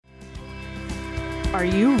Are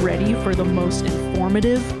you ready for the most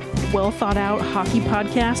informative, well thought out hockey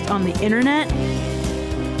podcast on the internet?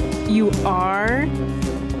 You are?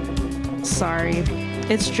 Sorry,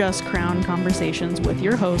 it's just Crown Conversations with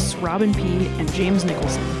your hosts, Robin P. and James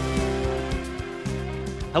Nicholson.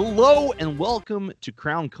 Hello and welcome to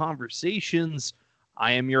Crown Conversations.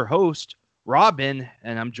 I am your host, Robin,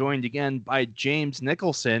 and I'm joined again by James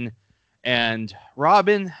Nicholson. And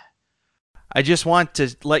Robin, I just want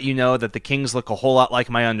to let you know that the Kings look a whole lot like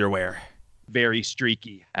my underwear. Very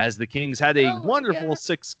streaky, as the Kings had a wonderful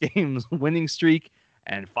 6 games winning streak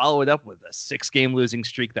and followed up with a 6-game losing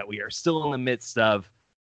streak that we are still in the midst of.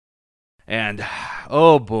 And,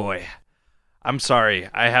 oh boy, I'm sorry,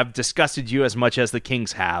 I have disgusted you as much as the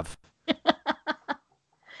Kings have.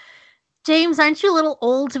 James, aren't you a little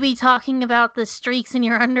old to be talking about the streaks in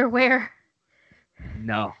your underwear?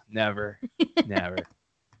 No, never. Never.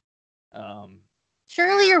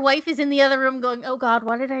 Surely your wife is in the other room going, oh God,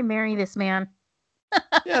 why did I marry this man?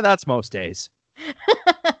 Yeah, that's most days.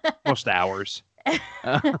 Most hours.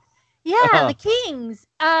 The Kings.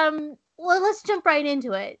 Well, let's jump right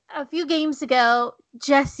into it. A few games ago,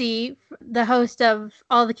 Jesse, the host of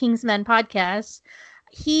All the Kings Men podcasts,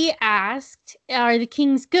 he asked, are the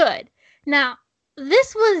Kings good? Now,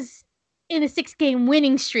 this was in a 6-game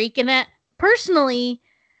winning streak, and personally,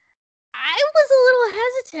 I was a little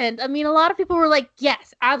hesitant. I mean, a lot of people were like,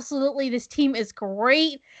 yes, absolutely, this team is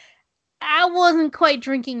great. I wasn't quite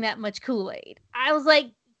drinking that much Kool-Aid. I was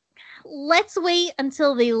like, let's wait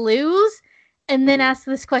until they lose and then ask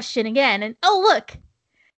this question again. And oh, look,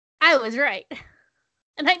 I was right.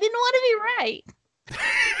 And I didn't want to be right.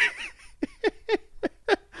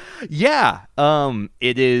 Yeah,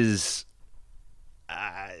 it is,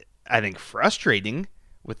 I think, frustrating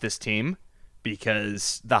with this team,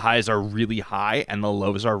 because the highs are really high and the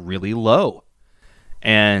lows are really low.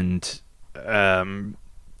 And, a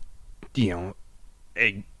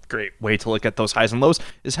great way to look at those highs and lows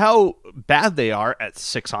is how bad they are at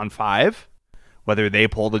 6-on-5, whether they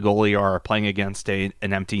pull the goalie or are playing against an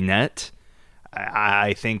empty net.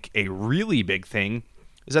 I think a really big thing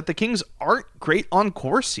is that the Kings aren't great on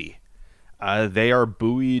Corsi. They are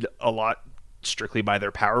buoyed a lot strictly by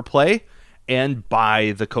their power play and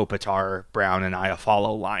by the Kopitar, Brown, and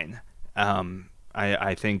Iafallo line.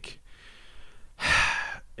 I think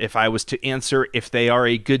if I was to answer if they are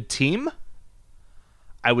a good team,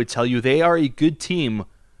 I would tell you they are a good team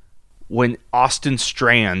when Austin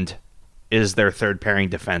Strand is their third-pairing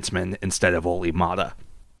defenseman instead of Olli Maatta.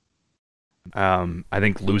 I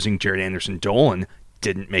think losing Jared Anderson-Dolan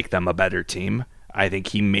didn't make them a better team. I think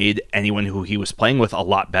he made anyone who he was playing with a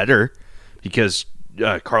lot better, because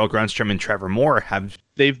Carl Grundstrom and Trevor Moore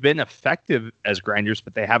they've been effective as grinders,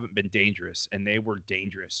 but they haven't been dangerous, and they were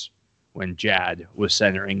dangerous when Jad was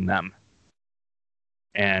centering them.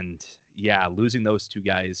 And yeah, losing those two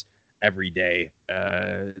guys every day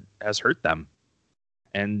has hurt them.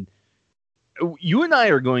 And you and I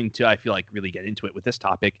are going to, I feel like, really get into it with this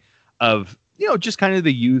topic of, just kind of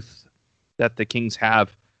the youth that the Kings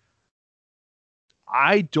have.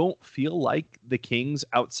 I don't feel like the Kings,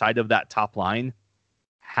 outside of that top line,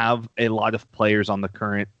 have a lot of players on the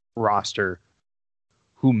current roster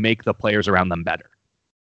who make the players around them better.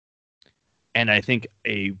 And I think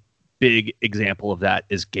a big example of that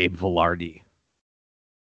is Gabe Vilardi.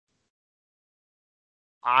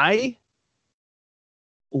 I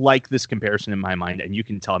like this comparison in my mind, and you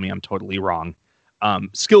can tell me I'm totally wrong.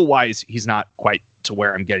 Skill-wise, he's not quite to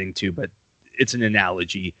where I'm getting to, but it's an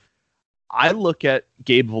analogy. I look at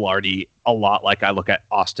Gabe Vilardi a lot like I look at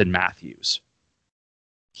Austin Matthews.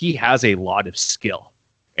 He has a lot of skill,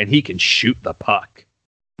 and he can shoot the puck.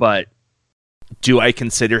 But do I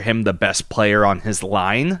consider him the best player on his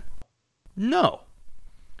line? No.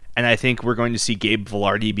 And I think we're going to see Gabe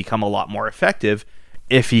Vilardi become a lot more effective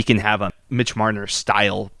if he can have a Mitch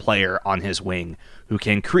Marner-style player on his wing who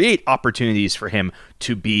can create opportunities for him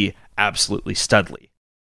to be absolutely studly.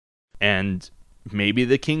 And maybe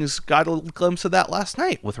the Kings got a glimpse of that last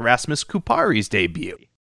night with Rasmus Kupari's debut.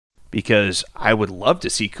 Because I would love to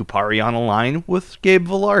see Kupari on a line with Gabe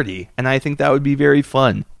Vilardi, and I think that would be very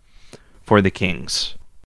fun for the Kings.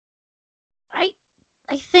 I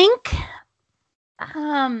think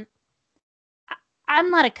I'm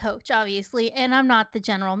not a coach, obviously, and I'm not the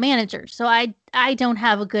general manager, so I don't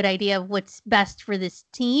have a good idea of what's best for this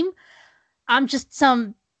team. I'm just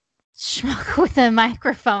some schmuck with a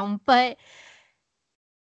microphone, but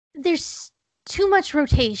there's too much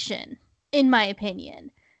rotation, in my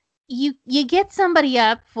opinion. You get somebody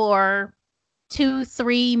up for 2,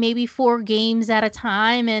 3, maybe 4 games at a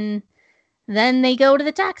time, and then they go to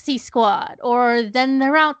the taxi squad, or then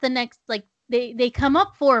they're out the They come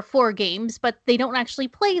up for 4 games, but they don't actually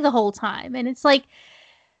play the whole time. And it's like,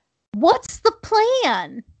 what's the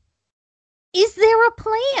plan? Is there a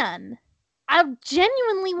plan? I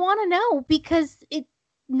genuinely want to know, because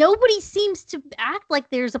nobody seems to act like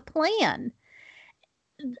there's a plan.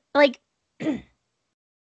 Like, we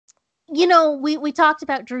talked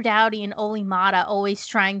about Drew Doughty and Oli Mata always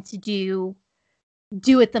trying to do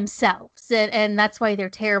it themselves. And that's why they're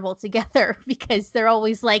terrible together, because they're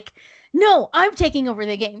always like, no, I'm taking over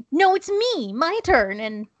the game. No, it's me, my turn.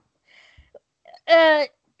 And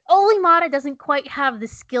Oli Mata doesn't quite have the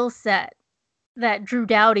skill set that Drew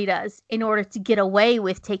Doughty does in order to get away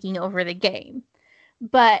with taking over the game.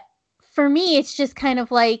 But for me, it's just kind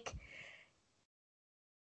of like,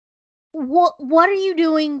 what are you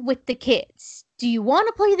doing with the kids? Do you want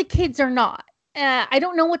to play the kids or not? I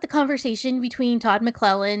don't know what the conversation between Todd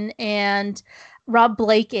McClellan and Rob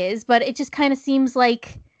Blake is, but it just kind of seems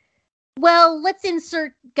like, well, let's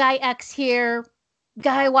insert guy X here,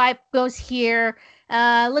 guy Y goes here.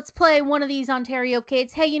 Let's play one of these Ontario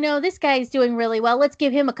kids. Hey, this guy's doing really well. Let's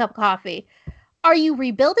give him a cup of coffee. Are you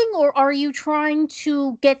rebuilding, or are you trying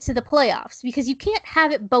to get to the playoffs? Because you can't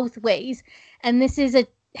have it both ways. And this is a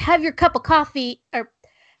have your cup of coffee or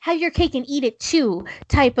have your cake and eat it too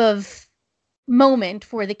type of moment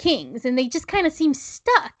for the Kings. And they just kind of seem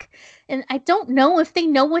stuck. And I don't know if they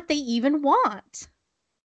know what they even want.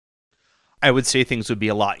 I would say things would be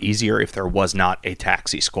a lot easier if there was not a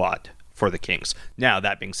taxi squad for the Kings. Now,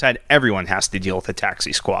 that being said, everyone has to deal with a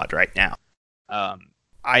taxi squad right now.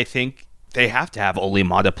 I think they have to have Oli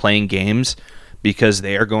Mata playing games because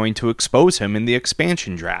they are going to expose him in the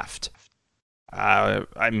expansion draft.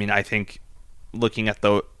 I think looking at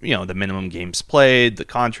the minimum games played, the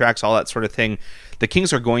contracts, all that sort of thing, the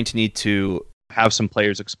Kings are going to need to have some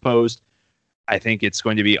players exposed. I think it's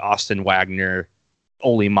going to be Austin Wagner,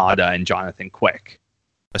 Oli Mata, and Jonathan Quick,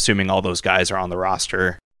 assuming all those guys are on the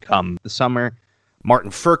roster come the summer. Martin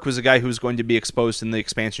Frk was a guy who was going to be exposed in the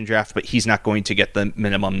expansion draft, but he's not going to get the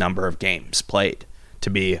minimum number of games played to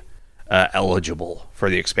be eligible for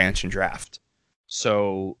the expansion draft.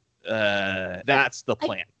 So that's the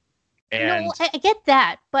plan. I get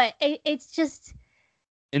that, but it's just...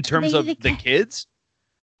 In terms of the kids,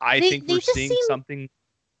 I think we're seeing something...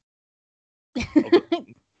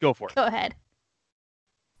 Go for it. Go ahead.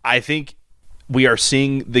 I think we are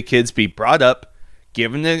seeing the kids be brought up,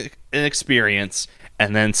 given an experience,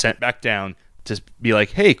 and then sent back down to be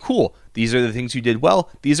like, hey, cool, these are the things you did well.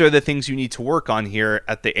 These are the things you need to work on here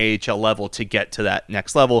at the AHL level to get to that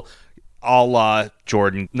next level. A la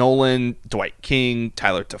Jordan Nolan, Dwight King,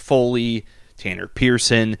 Tyler Toffoli, Tanner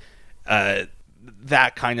Pearson,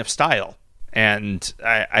 that kind of style. And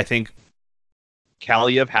I think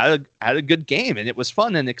Kaliev had a good game, and it was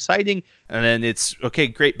fun and exciting. And then it's, okay,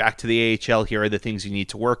 great, back to the AHL. Here are the things you need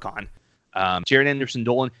to work on. Jared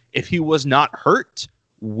Anderson-Dolan, if he was not hurt,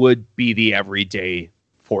 would be the everyday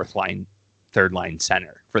fourth line, third line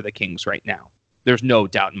center for the Kings right now. There's no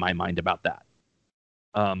doubt in my mind about that.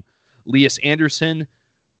 Elias Anderson,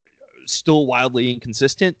 still wildly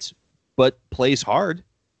inconsistent, but plays hard.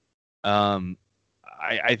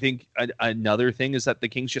 I think another thing is that the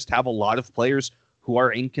Kings just have a lot of players who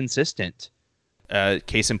are inconsistent.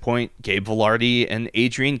 Case in point, Gabe Vilardi and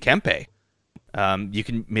Adrian Kempe. You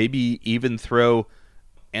can maybe even throw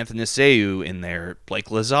Anthony Seu in there, Blake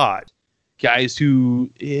Lizotte. Guys who,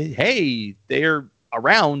 hey, they're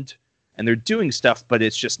around and they're doing stuff, but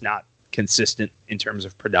it's just not consistent in terms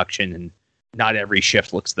of production, and not every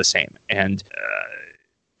shift looks the same. And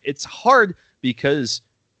it's hard because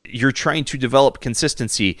you're trying to develop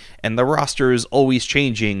consistency, and the roster is always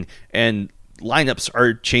changing, and lineups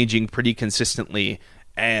are changing pretty consistently.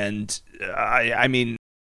 And I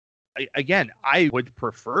would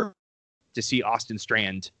prefer to see Austin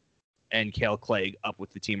Strand and Cale Clegg up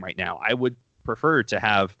with the team right now. I would prefer to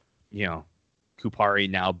have, Kupari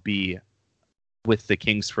now be with the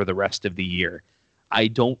Kings for the rest of the year.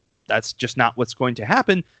 That's just not what's going to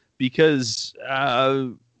happen, because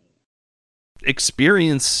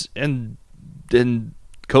experience and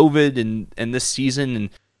COVID and this season. And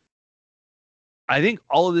I think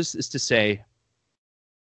all of this is to say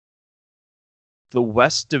the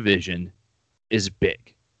West Division is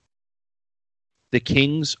big. The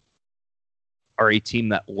Kings are a team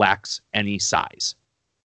that lacks any size,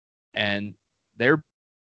 and their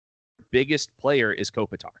biggest player is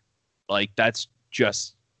Kopitar. Like, that's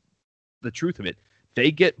just the truth of it.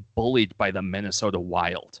 They get bullied by the Minnesota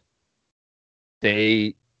Wild.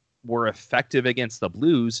 They were effective against the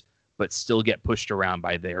Blues, but still get pushed around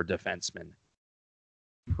by their defensemen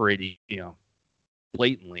pretty,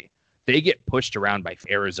 blatantly. They get pushed around by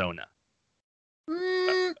Arizona.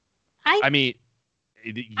 I mean,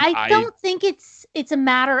 I don't think it's a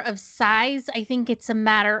matter of size. I think it's a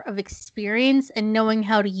matter of experience and knowing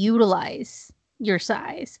how to utilize your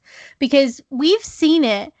size, because we've seen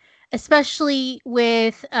it, especially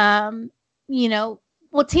with well,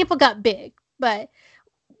 Tampa got big, but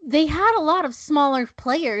they had a lot of smaller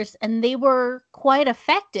players and they were quite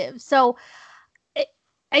effective. So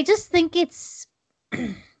I just think it's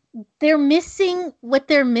they're missing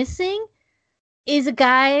is a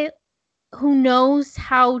guy who knows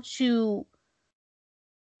how to.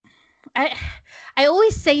 I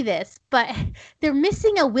always say this, but they're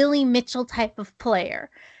missing a Willie Mitchell type of player.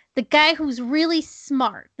 The guy who's really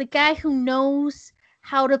smart, the guy who knows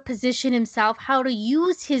how to position himself, how to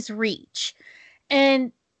use his reach.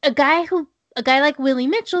 And a guy like Willie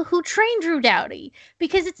Mitchell who trained Drew Doughty,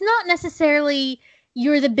 because it's not necessarily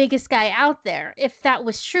you're the biggest guy out there. If that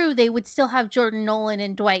was true, they would still have Jordan Nolan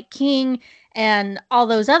and Dwight King and all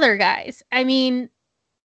those other guys. I mean,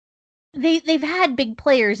 they've had big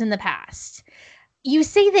players in the past. You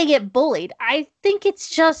say they get bullied. I think it's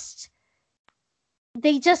just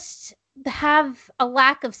they just have a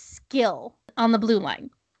lack of skill on the blue line.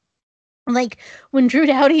 Like when Drew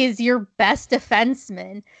Doughty is your best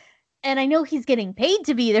defenseman, and I know he's getting paid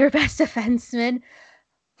to be their best defenseman,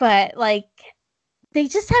 but like they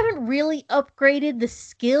just haven't really upgraded the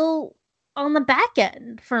skill on the back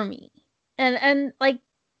end for me. And like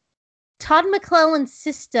Todd McClellan's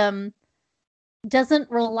system doesn't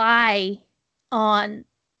rely on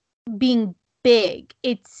being big.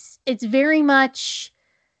 It's very much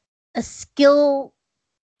a skill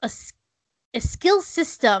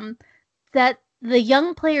system that the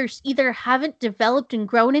young players either haven't developed and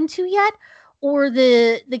grown into yet, or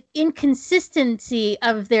the inconsistency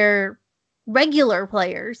of their regular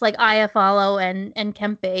players like Iafallo and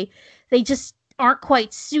Kempe, they just aren't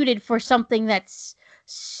quite suited for something that's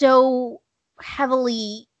so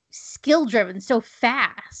heavily skill driven, so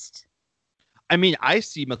fast. I mean, I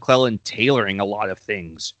see McClellan tailoring a lot of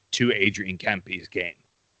things to Adrian Kempe's game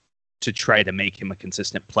to try to make him a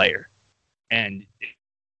consistent player, and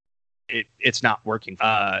it's not working.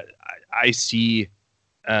 I see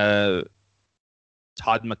Todd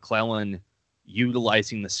McClellan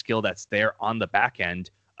utilizing the skill that's there on the back end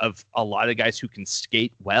of a lot of guys who can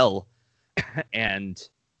skate well and,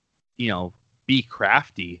 be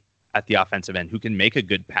crafty at the offensive end, who can make a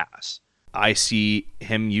good pass. I see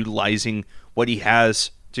him utilizing what he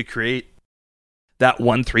has to create that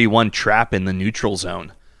 1-3-1 trap in the neutral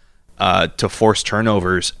zone to force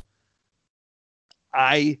turnovers.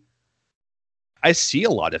 I see a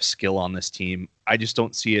lot of skill on this team. I just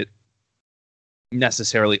don't see it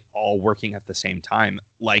necessarily all working at the same time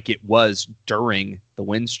like it was during the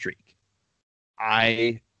win streak.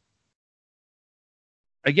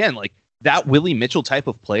 Again, like that Willie Mitchell type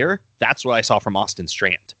of player, that's what I saw from Austin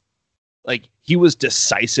Strand. Like he was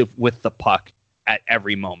decisive with the puck at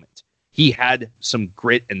every moment. He had some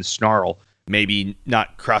grit and snarl. Maybe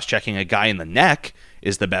not cross-checking a guy in the neck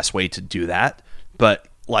is the best way to do that, but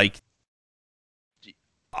like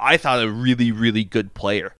I thought a really, really good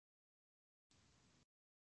player.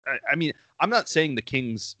 I mean, I'm not saying the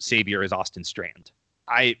Kings' savior is Austin Strand.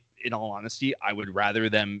 In all honesty, I would rather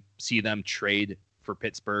see them trade for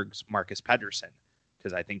Pittsburgh's Marcus Pettersson,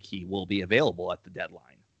 because I think he will be available at the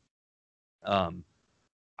deadline.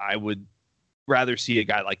 I would rather see a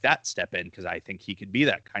guy like that step in, because I think he could be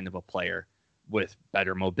that kind of a player with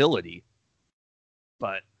better mobility.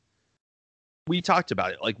 But we talked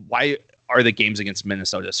about it. Like, why are the games against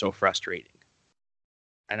Minnesota so frustrating?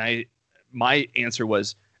 And my answer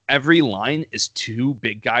was, every line is two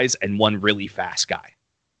big guys and one really fast guy.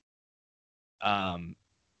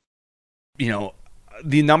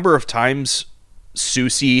 The number of times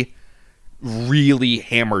Soucy really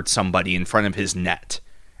hammered somebody in front of his net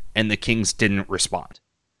and the Kings didn't respond.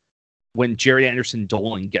 When Jared Anderson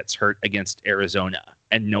Dolan gets hurt against Arizona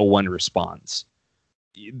and no one responds,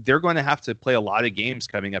 they're going to have to play a lot of games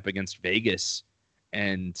coming up against Vegas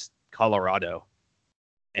and Colorado.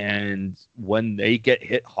 And when they get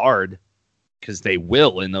hit hard, because they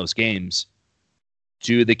will in those games,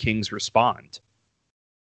 do the Kings respond?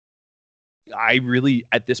 I really,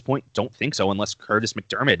 at this point, don't think so, unless Curtis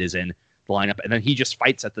McDermott is in the lineup, and then he just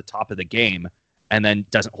fights at the top of the game and then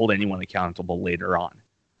doesn't hold anyone accountable later on.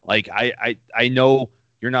 Like, I know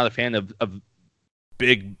you're not a fan of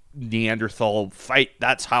big Neanderthal fight.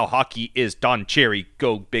 That's how hockey is. Don Cherry,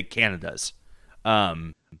 go Big Canadas.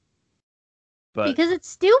 But because it's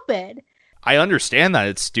stupid. I understand that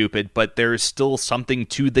it's stupid, but there's still something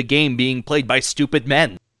to the game being played by stupid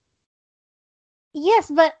men.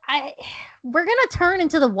 Yes, but we're gonna turn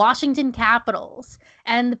into the Washington Capitals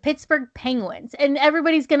and the Pittsburgh Penguins, and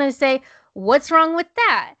everybody's gonna say, "What's wrong with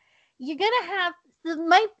that?" You're gonna have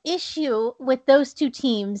my issue with those two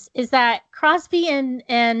teams is that Crosby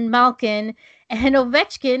and Malkin and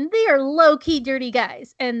Ovechkin, they are low key dirty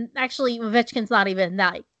guys, and actually Ovechkin's not even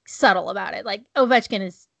that subtle about it. Like Ovechkin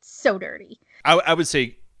is so dirty. I would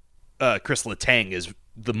say Chris Letang is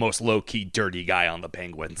the most low key dirty guy on the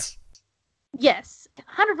Penguins. Yes,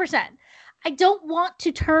 100%. I don't want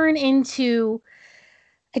the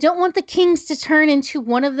Kings to turn into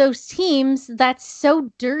one of those teams that's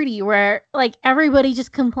so dirty where like everybody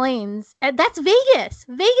just complains. And that's Vegas.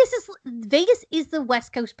 Vegas is the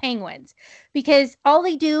West Coast Penguins because all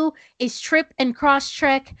they do is trip and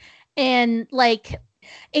cross-check and like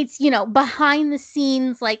it's, behind the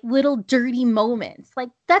scenes like little dirty moments. Like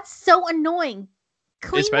that's so annoying.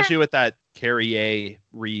 Especially with that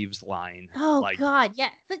Carrier-Reeves line. Oh, God, yeah.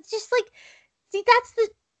 But just like, see,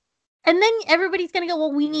 and then everybody's going to go,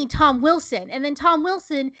 well, we need Tom Wilson. And then Tom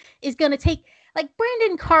Wilson is going to take, like,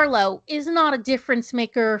 Brandon Carlo is not a difference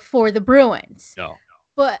maker for the Bruins. No.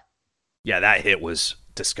 But. Yeah, that hit was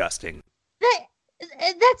disgusting.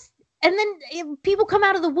 And then people come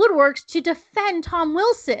out of the woodworks to defend Tom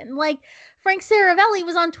Wilson. Like, Frank Saravelli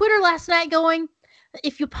was on Twitter last night going,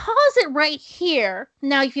 if you pause it right here,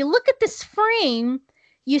 now if you look at this frame,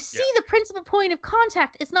 you see the principal point of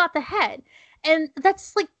contact is not the head. And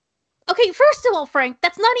that's like, okay, first of all, Frank,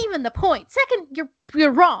 that's not even the point. Second,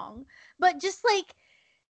 you're wrong. But just like,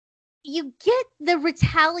 you get the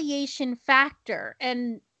retaliation factor.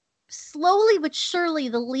 And slowly but surely,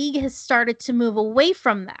 the league has started to move away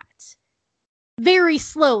from that. Very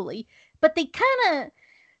slowly. But they kind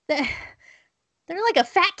of... They're like a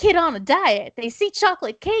fat kid on a diet. They see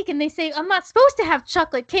chocolate cake and they say, I'm not supposed to have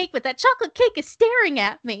chocolate cake, but that chocolate cake is staring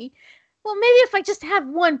at me. Well, maybe if I just have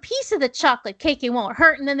one piece of the chocolate cake, it won't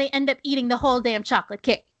hurt. And then they end up eating the whole damn chocolate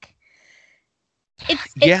cake.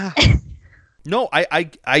 Yeah. No,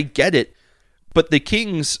 I get it. But the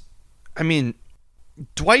Kings, I mean,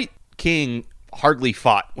 Dwight King hardly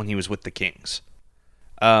fought when he was with the Kings.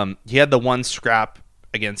 He had the one scrap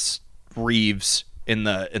against Reeves in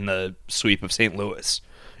the sweep of St. Louis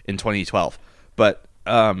in 2012. But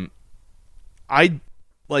I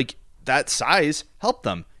like that size helped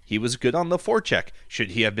them. He was good on the forecheck.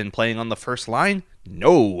 Should he have been playing on the first line?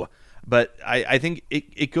 No. But I think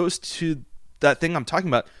it goes to that thing I'm talking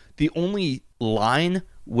about. The only line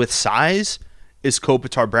with size is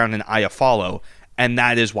Kopitar, Brown, and Iafallo, and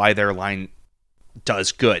that is why their line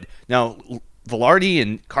does good. Now, Velarde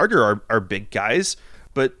and Carter are big guys,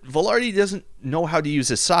 but Velarde doesn't know how to use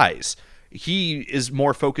his size. He is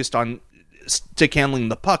more focused on stick handling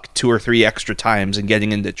the puck 2 or 3 extra times and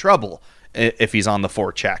getting into trouble if he's on the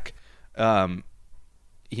forecheck. And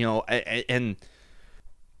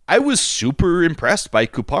I was super impressed by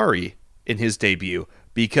Kupari in his debut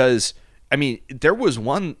because, I mean, there was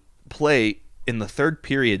one play in the third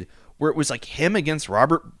period where it was like him against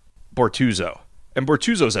Robert Bortuzzo. And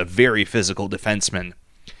Bortuzzo's a very physical defenseman.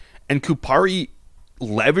 And Kupari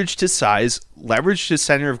leveraged his size, leveraged his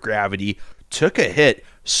center of gravity, took a hit,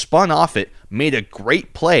 spun off it, made a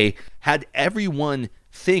great play, had everyone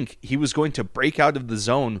think he was going to break out of the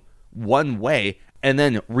zone one way, and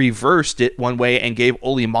then reversed it one way and gave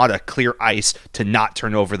Olli Mata clear ice to not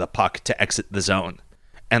turn over the puck to exit the zone.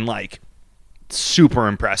 And, like, super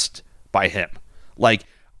impressed by him. Like,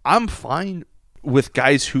 I'm fine with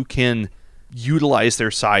guys who can utilize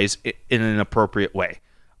their size in an appropriate way.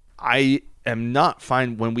 I am not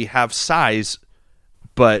fine when we have size,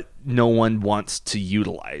 but no one wants to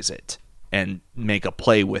utilize it and make a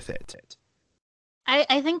play with it.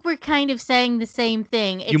 I think we're kind of saying the same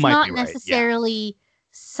thing. It's You might not be right, necessarily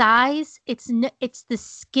size. It's the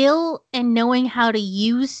skill and knowing how to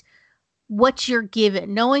use what you're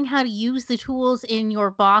given, knowing how to use the tools in your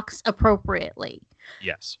box appropriately.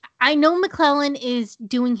 Yes. I know McClellan is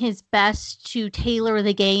doing his best to tailor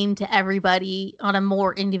the game to everybody on a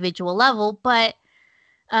more individual level, but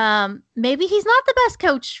maybe he's not the best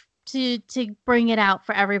coach to bring it out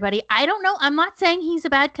for everybody. I don't know. I'm not saying he's a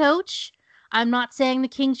bad coach. I'm not saying the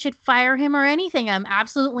Kings should fire him or anything. I'm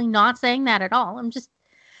absolutely not saying that at all. I'm just,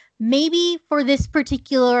 maybe for this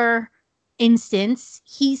particular instance,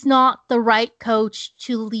 he's not the right coach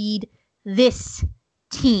to lead this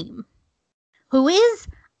team. Who is?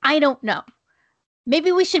 I don't know.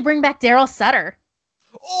 Maybe we should bring back Daryl Sutter.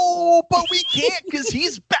 Oh, but we can't because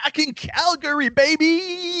he's back in Calgary,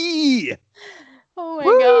 baby. Oh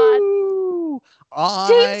my God.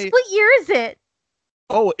 James, what year is it?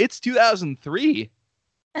 Oh, it's 2003.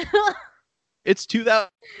 It's 2000.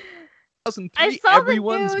 2003, saw the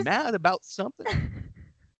everyone's news. mad about something.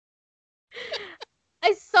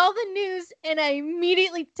 I saw the news and I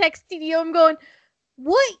immediately texted you. I'm going,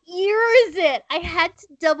 what year is it? I had to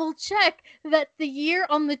double check that the year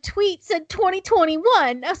on the tweet said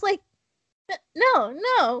 2021. I was like, no,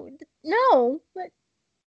 but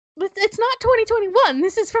it's not 2021.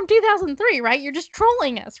 This is from 2003, right? You're just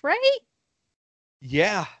trolling us, right?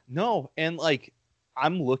 Yeah, no, and like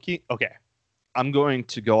I'm looking. Okay, I'm going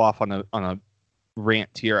to go off on a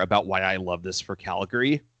rant here about why I love this for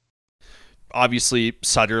Calgary. Obviously,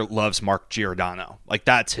 Sutter loves Mark Giordano. Like,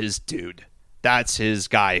 that's his dude. That's his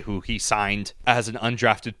guy who he signed as an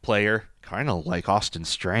undrafted player, kind of like Austin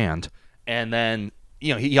Strand. And then,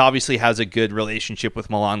 he obviously has a good relationship with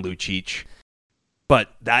Milan Lucic. But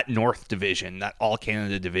that North Division, that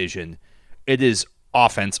All-Canada Division, it is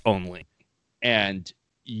offense only. And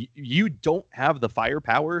you don't have the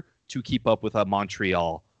firepower to keep up with a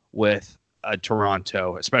Montreal, with a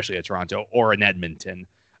Toronto, especially a Toronto, or an Edmonton.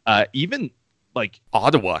 Even like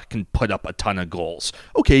Ottawa can put up a ton of goals.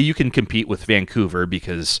 Okay, you can compete with Vancouver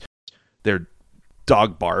because they're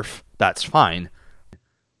dog barf. That's fine.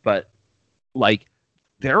 But like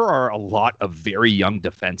there are a lot of very young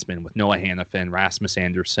defensemen with Noah Hannafin, Rasmus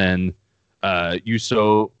Anderson,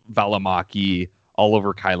 Juuso Valimaki,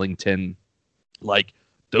 Oliver Kylington. Like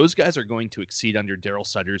those guys are going to exceed under Daryl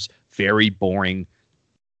Sutter's very boring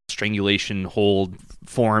strangulation hold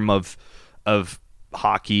form of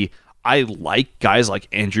hockey. I like guys like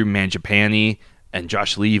Andrew Mangiapane and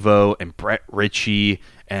Josh Levo and Brett Ritchie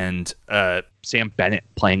and Sam Bennett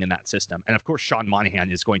playing in that system. And of course, Sean Monahan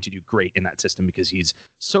is going to do great in that system because he's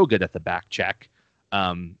so good at the back check.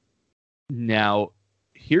 Now,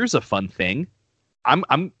 here's a fun thing.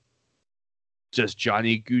 Does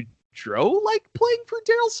Johnny Gaudreau like playing for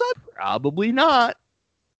Daryl Sutter? Probably not.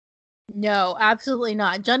 No, absolutely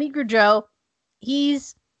not. Johnny Gaudreau,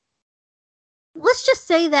 let's just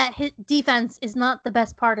say that his defense is not the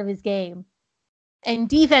best part of his game. And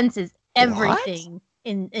defense is everything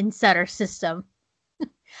in Sutter's system.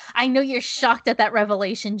 I know you're shocked at that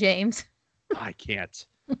revelation, James. I can't.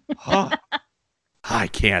 I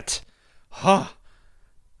can't. I've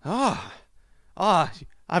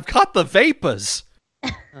caught the vapors.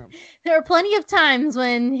 There are plenty of times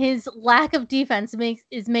when his lack of defense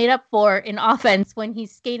is made up for in offense when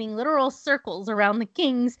he's skating literal circles around the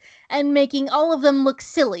Kings and making all of them look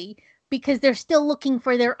silly because they're still looking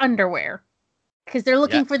for their underwear. Because they're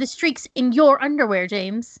looking for the streaks in your underwear,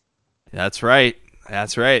 James. That's right.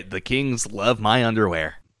 That's right. The Kings love my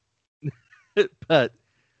underwear. But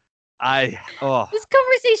this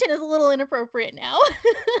conversation is a little inappropriate now.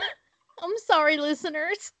 I'm sorry,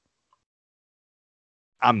 listeners.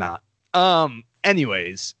 I'm not.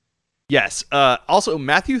 Anyways. Yes. Also,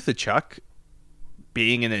 Matthew Tkachuk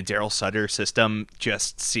being in a Daryl Sutter system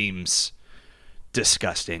just seems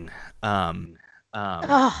disgusting.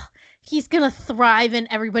 He's going to thrive and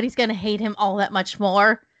everybody's going to hate him all that much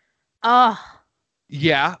more.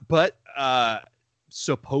 Yeah, but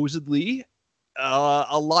supposedly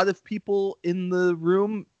a lot of people in the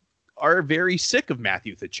room are very sick of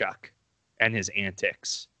Matthew Tkachuk and his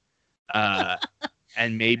antics.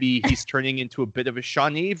 And maybe he's turning into a bit of a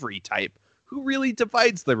Sean Avery type who really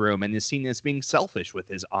divides the room and is seen as being selfish with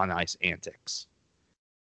his on-ice antics.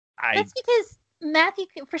 That's because Matthew,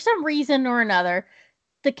 for some reason or another,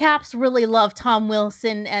 the Caps really love Tom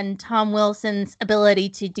Wilson and Tom Wilson's ability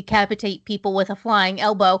to decapitate people with a flying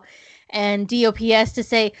elbow. And DOPS to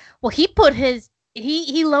say, well, he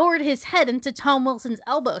lowered his head into Tom Wilson's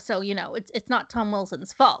elbow. So, it's not Tom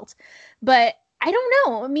Wilson's fault. But I don't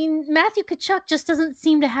know. I mean, Matthew Tkachuk just doesn't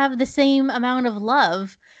seem to have the same amount of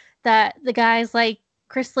love that the guys like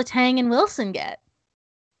Chris Letang and Wilson get.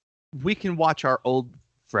 We can watch our old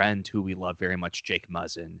friend who we love very much, Jake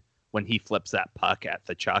Muzzin, when he flips that puck at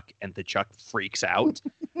Tkachuk and Tkachuk freaks out.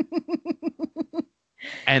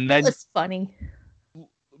 And then it's funny.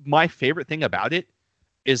 My favorite thing about it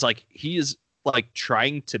is like he is like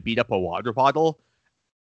trying to beat up a water bottle,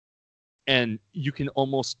 and you can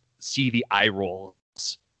almost see the eye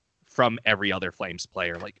rolls from every other Flames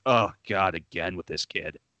player. Like, oh God, again with this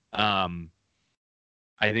kid. I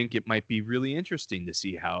think it might be really interesting to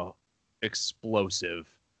see how explosive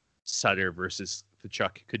Sutter versus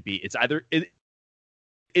Tkachuk could be. It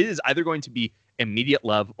is either going to be immediate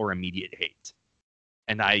love or immediate hate.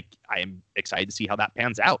 And I am excited to see how that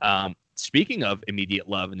pans out. Speaking of immediate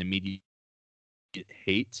love and immediate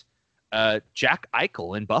hate, Jack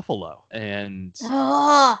Eichel in Buffalo. And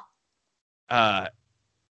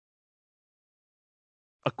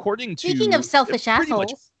according to... Speaking of selfish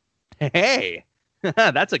assholes. Hey,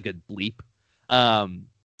 that's a good bleep.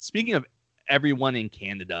 Speaking of everyone in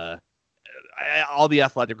Canada, all the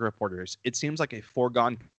athletic reporters, it seems like a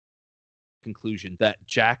foregone conclusion that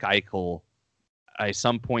Jack Eichel at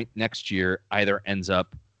some point next year either ends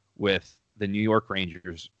up with the New York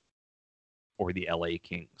Rangers or the LA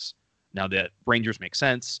Kings. Now, the Rangers make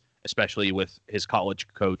sense, especially with his college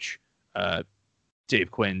coach,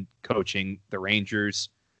 Dave Quinn, coaching the Rangers.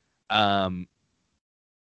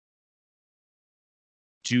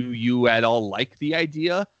 Do you at all like the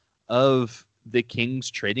idea of the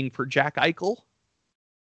Kings trading for Jack Eichel?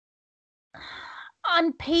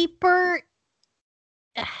 On paper,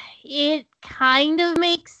 it kind of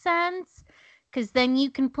makes sense, because then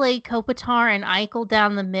you can play Kopitar and Eichel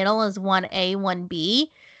down the middle as 1A, 1B.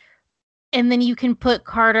 And then you can put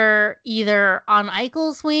Carter either on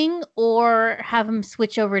Eichel's wing or have him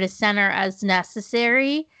switch over to center as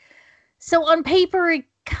necessary. So on paper, it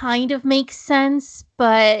kind of makes sense,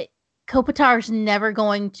 but Kopitar's never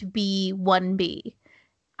going to be 1B.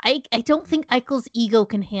 I don't think Eichel's ego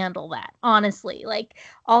can handle that, honestly. Like,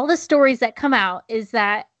 all the stories that come out is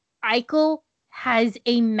that Eichel has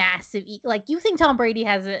a massive ego. Like, you think Tom Brady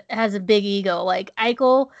has a big ego. Like,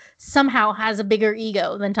 Eichel somehow has a bigger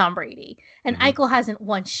ego than Tom Brady. And Eichel hasn't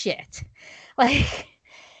won shit. Like,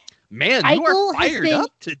 man, you are fired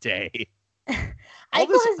up today. Eichel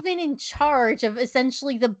has been in charge of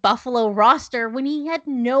essentially the Buffalo roster when he had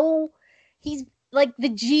he's like, the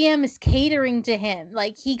GM is catering to him.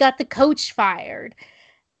 Like, he got the coach fired.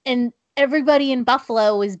 And everybody in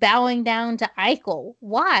Buffalo is bowing down to Eichel.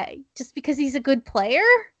 Why? Just because he's a good player?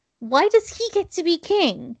 Why does he get to be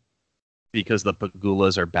king? Because the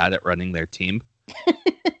Pagulas are bad at running their team.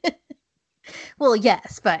 Well,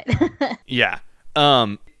 yes, but yeah.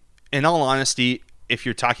 In all honesty, if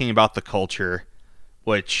you're talking about the culture,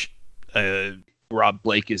 which Rob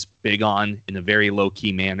Blake is big on in a very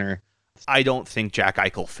low-key manner, I don't think Jack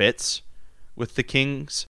Eichel fits with the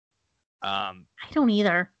Kings. I don't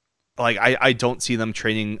either. Like, I don't see them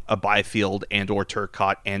trading a Byfield and or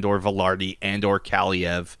Turcotte and or Velarde and or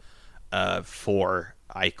Kaliev for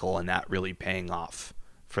Eichel, and that really paying off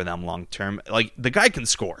for them long term. Like, the guy can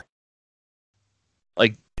score.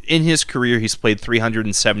 Like, in his career, he's played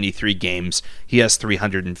 373 games. He has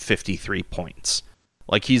 353 points.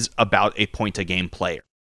 Like, he's about a point-a-game player.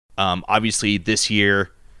 Obviously, this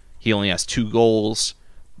year, he only has 2 goals.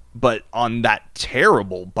 But on that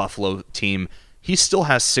terrible Buffalo team, he still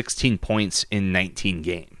has 16 points in 19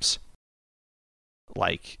 games.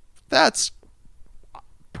 Like, that's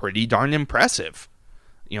pretty darn impressive.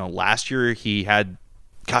 You know, last year he had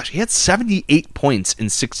 78 points in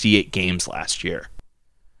 68 games last year.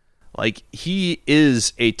 Like, he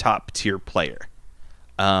is a top-tier player.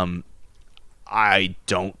 I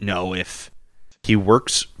don't know if he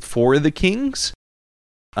works for the Kings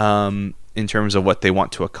in terms of what they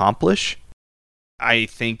want to accomplish. I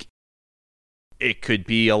think it could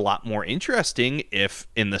be a lot more interesting if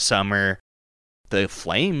in the summer the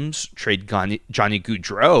Flames trade Johnny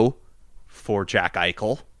Gaudreau for Jack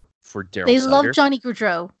Eichel. For Daryl They Sutter. love Johnny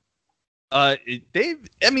Gaudreau.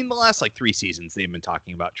 The last 3 seasons they've been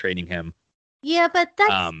talking about trading him. Yeah, but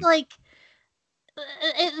that's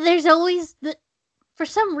there's always for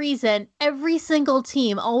some reason, every single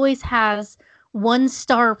team always has one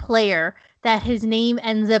star player that his name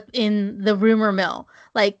ends up in the rumor mill.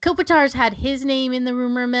 Like, Kopitar's had his name in the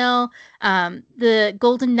rumor mill. The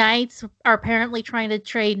Golden Knights are apparently trying to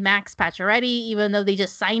trade Max Pacioretty, even though they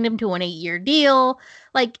just signed him to an 8-year deal.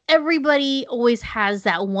 Like, everybody always has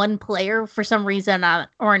that one player for some reason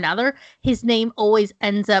or another. His name always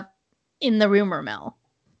ends up in the rumor mill.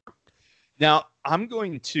 Now, I'm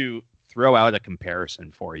going to throw out a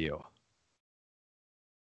comparison for you.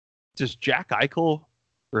 Does Jack Eichel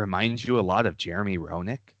remind you a lot of Jeremy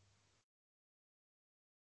Roenick?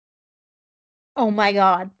 Oh my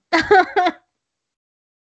God.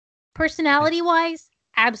 Personality-wise,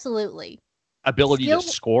 absolutely. Ability to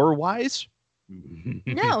score wise?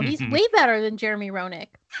 No, he's way better than Jeremy Roenick.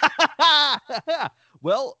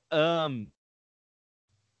 Well, I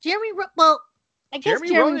guess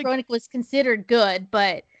Jeremy Roenick was considered good,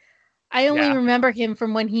 but I only remember him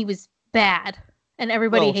from when he was bad and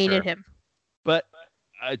everybody hated him. But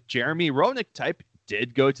Jeremy Roenick type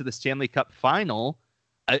did go to the Stanley Cup final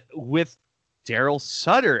with Daryl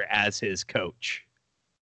Sutter as his coach.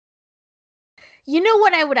 You know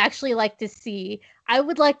what I would actually like to see? I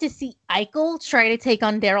would like to see Eichel try to take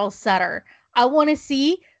on Daryl Sutter. I want to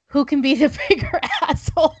see who can be the bigger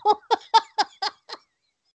asshole.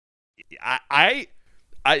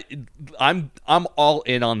 I'm all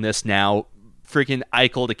in on this now. Freaking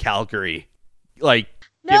Eichel to Calgary. Like,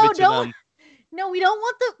 no, give it to them. No, we don't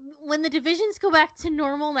want when the divisions go back to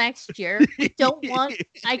normal next year. We don't want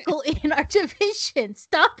Eichel in our division.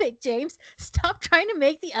 Stop it, James. Stop trying to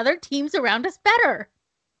make the other teams around us better.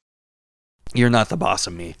 You're not the boss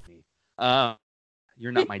of me.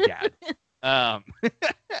 You're not my dad.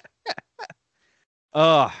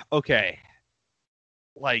 Okay.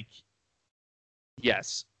 Like,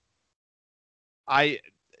 yes.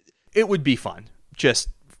 It would be fun, just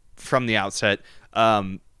from the outset.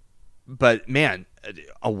 But man,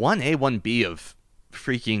 a 1A, 1B of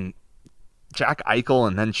freaking Jack Eichel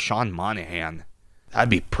and then Sean Monahan. That'd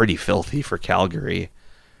be pretty filthy for Calgary.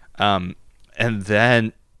 And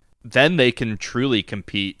then they can truly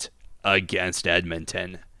compete against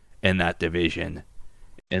Edmonton in that division.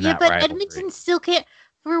 But Edmonton still can't.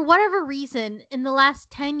 For whatever reason, in the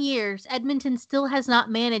last 10 years, Edmonton still has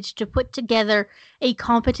not managed to put together a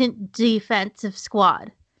competent defensive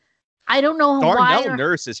squad. I don't know why. Darnell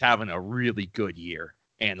Nurse is having a really good year.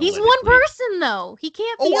 He's one person, though. He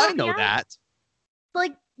can't be I know that.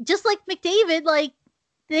 Like, just like McDavid, like,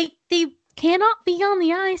 they cannot be on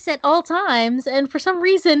the ice at all times. And for some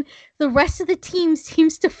reason, the rest of the team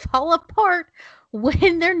seems to fall apart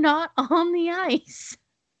when they're not on the ice.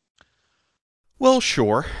 Well,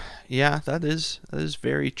 sure. Yeah, that is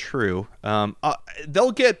very true.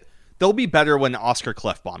 They'll be better when Oscar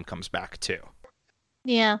Klefbom comes back, too.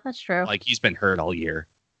 Yeah, that's true. Like, he's been hurt all year.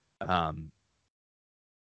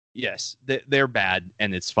 Yes, they're bad,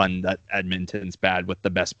 and it's fun that Edmonton's bad with the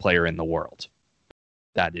best player in the world.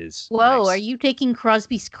 That is. Whoa, nice. Are you taking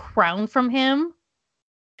Crosby's crown from him?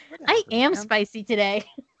 I am spicy today.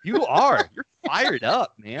 You are. You're fired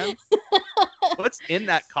up, man. What's in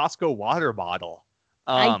that Costco water bottle?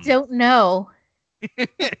 I don't know.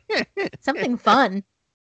 Something fun.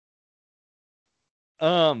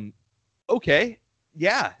 Okay.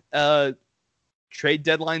 Yeah. Trade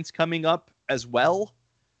deadline's coming up as well.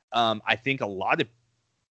 I think a lot of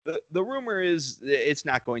the rumor is it's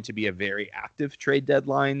not going to be a very active trade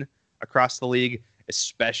deadline across the league,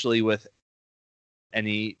 especially with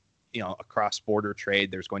any, a cross-border trade.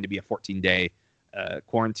 There's going to be a 14-day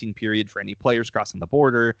quarantine period for any players crossing the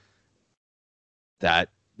border. That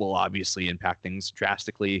will obviously impact things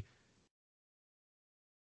drastically.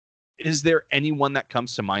 Is there anyone that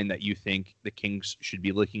comes to mind that you think the Kings should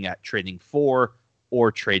be looking at trading for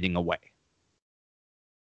or trading away?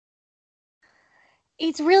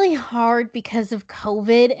 It's really hard because of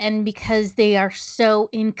COVID and because they are so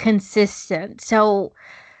inconsistent. So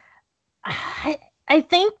I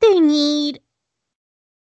think they need...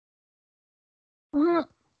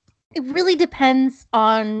 It really depends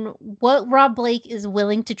on what Rob Blake is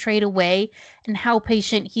willing to trade away and how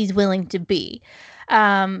patient he's willing to be.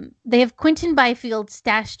 They have Quinton Byfield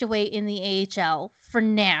stashed away in the AHL for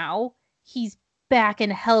now. He's back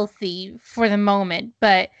and healthy for the moment,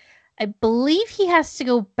 but I believe he has to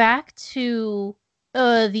go back to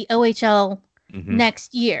the OHL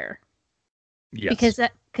next year. Yes.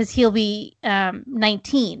 Because he'll be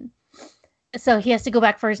 19. So he has to go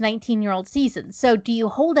back for his 19-year-old season. So do you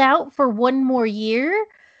hold out for one more year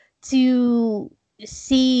to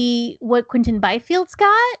see what Quinton Byfield's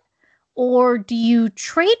got? Or do you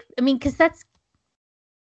trade? I mean, because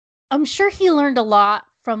I'm sure he learned a lot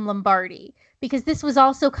from Lombardi. Because this was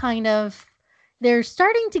also kind of... They're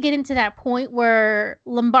starting to get into that point where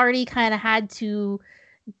Lombardi kind of had to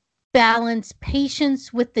balance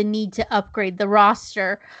patience with the need to upgrade the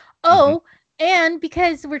roster. And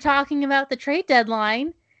because we're talking about the trade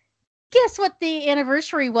deadline, guess what the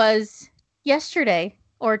anniversary was yesterday?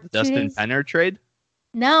 Or Dustin Penner trade?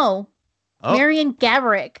 No. Oh. Marian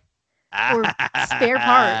Gaborik. Or spare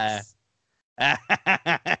parts.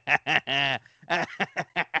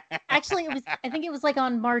 Actually, I think it was like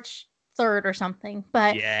on March 3rd or something.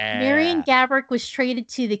 But yeah. Marian Gaborik was traded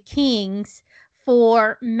to the Kings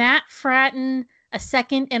for Matt Fratton, a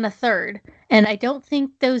second and a third. And I don't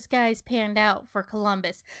think those guys panned out for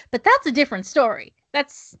Columbus. But that's a different story.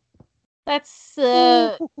 That's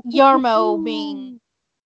Yarmo being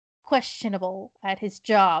questionable at his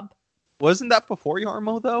job. Wasn't that before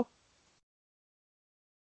Yarmo, though?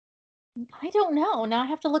 I don't know. Now I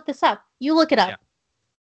have to look this up. You look it up. Yeah.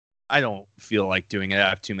 I don't feel like doing it. I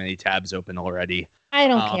have too many tabs open already. I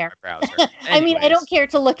don't care. My browser. I mean, I don't care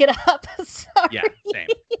to look it up. Sorry. Yeah,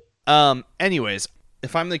 same. Anyways,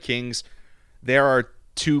 if I'm the Kings, there are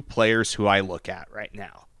two players who I look at right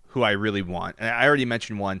now who I really want. And I already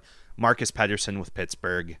mentioned one, Marcus Pettersson with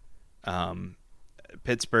Pittsburgh.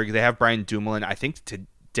 Pittsburgh, they have Brian Dumoulin. I think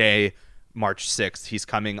today, March 6th, he's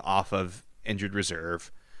coming off of injured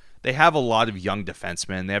reserve. They have a lot of young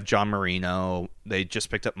defensemen. They have John Marino. They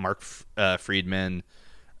just picked up Mark Friedman.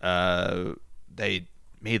 they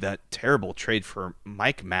made that terrible trade for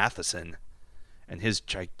Mike Matheson and his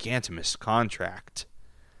gigantimous contract,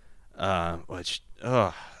 which,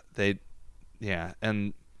 and they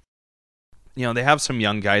have some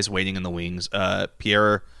young guys waiting in the wings.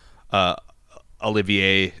 Pierre,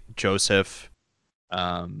 Olivier Joseph.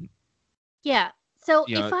 Yeah. So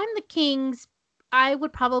if I'm the Kings, I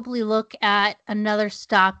would probably look at another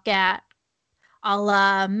stopgap, a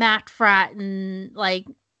la Matt Fratton, like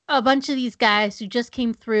a bunch of these guys who just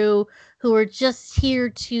came through, who are just here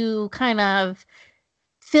to kind of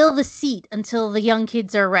fill the seat until the young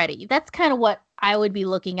kids are ready. That's kind of what I would be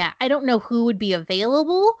looking at. I don't know who would be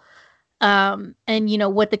available, and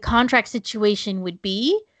what the contract situation would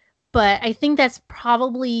be, but I think that's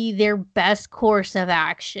probably their best course of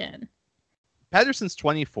action. Pettersson's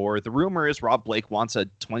 24. The rumor is Rob Blake wants a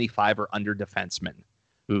 25 or under defenseman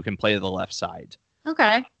who can play the left side.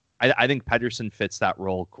 Okay. I think Pettersson fits that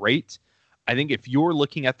role great. I think if you're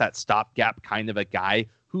looking at that stopgap kind of a guy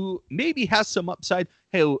who maybe has some upside,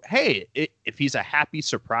 hey, if he's a happy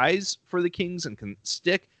surprise for the Kings and can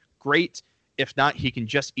stick, great. If not, he can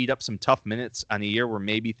just eat up some tough minutes on a year where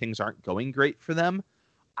maybe things aren't going great for them.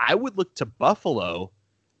 I would look to Buffalo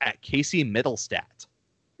at Casey Mittelstadt.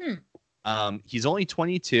 He's only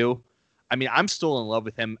 22. I mean, I'm still in love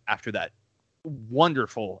with him after that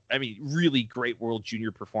wonderful, really great World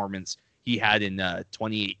Junior performance he had in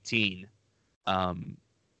 2018. And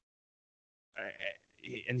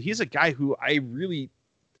he's a guy who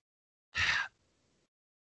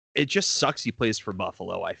it just sucks he plays for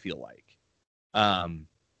Buffalo, I feel like.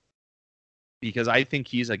 Because I think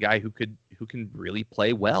he's a guy who can really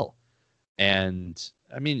play well. And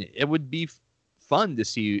it would be fun to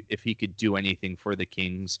see if he could do anything for the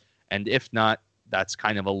Kings, and if not, that's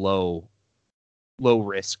kind of a low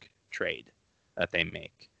risk trade that they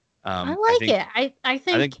make. I like it. I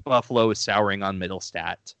think Buffalo is souring on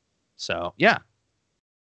Mittelstadt. So yeah.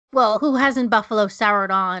 Well, who hasn't Buffalo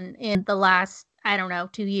soured on in the last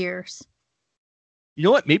 2 years? You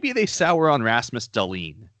know what? Maybe they sour on Rasmus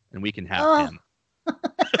Dahlin, and we can have him.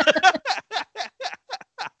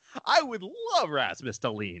 I would love Rasmus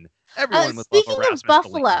Dahlin. Everyone would love Rasmus Speaking of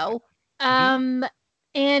Buffalo,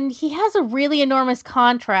 and he has a really enormous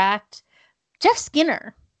contract. Jeff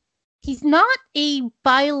Skinner. He's not a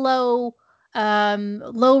buy low,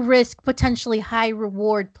 low risk, potentially high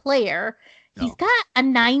reward player. No. He's got a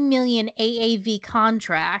 $9 million AAV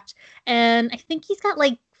contract, and I think he's got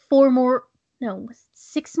like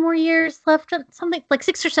 6 more years left. Something like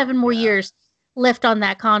 6 or 7 more years left on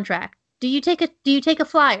that contract. Do you take a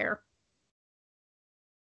flyer?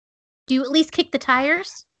 Do you at least kick the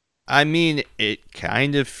tires? It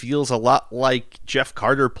kind of feels a lot like Jeff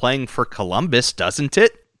Carter playing for Columbus, doesn't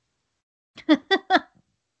it?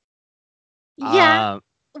 Yeah.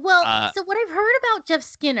 So what I've heard about Jeff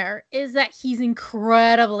Skinner is that he's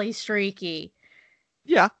incredibly streaky.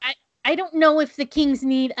 Yeah. I don't know if the Kings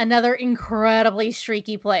need another incredibly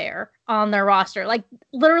streaky player on their roster. Like,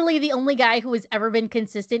 literally the only guy who has ever been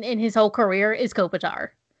consistent in his whole career is Kopitar.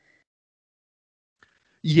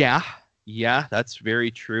 Yeah, that's very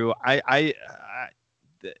true.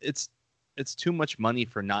 It's too much money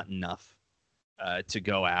for not enough to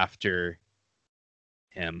go after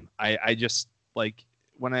him. I just, like,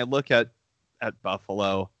 when I look at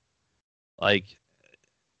Buffalo, like,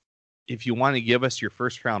 if you want to give us your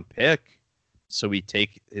first round pick so we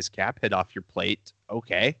take his cap hit off your plate,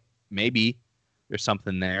 okay, maybe there's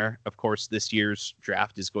something there. Of course, this year's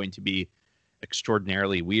draft is going to be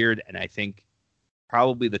extraordinarily weird, and I think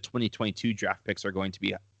probably the 2022 draft picks are going to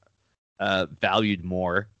be valued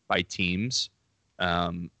more by teams.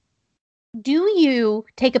 Do you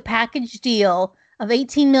take a package deal of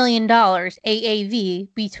 $18 million AAV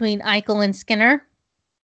between Eichel and Skinner?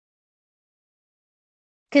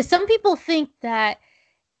 Because some people think that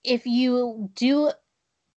if you do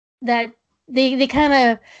that, they kind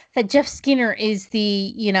of, that Jeff Skinner is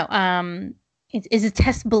the, is a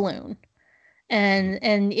test balloon.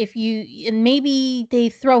 And if you, and maybe they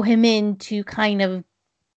throw him in to kind of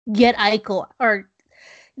get Eichel, or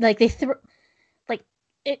like they throw, like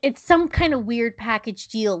it's some kind of weird package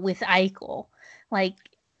deal with Eichel, like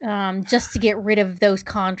just to get rid of those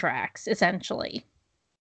contracts, essentially.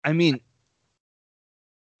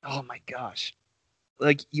 Oh my gosh.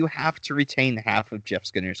 Like, you have to retain half of Jeff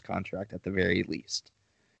Skinner's contract at the very least.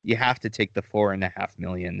 You have to take the $4.5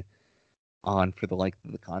 million on for the length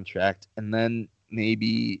of the contract. And then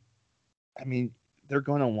maybe, they're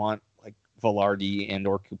going to want like Velarde and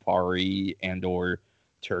or Kupari and or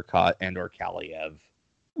Turcotte and or Kaliev.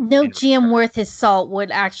 No GM worth his salt would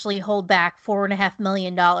actually hold back $4.5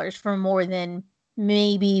 million for more than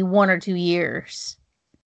maybe 1 or 2 years.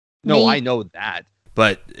 No, I know that.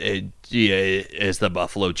 But is the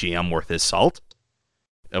Buffalo GM worth his salt?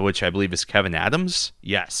 Which I believe is Kevin Adams?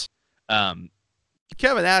 Yes.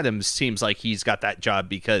 Kevin Adams seems like he's got that job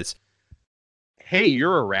because, hey,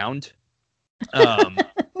 you're around.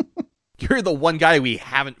 You're the one guy we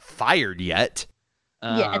haven't fired yet.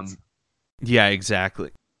 Yeah,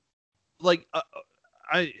 exactly. Like,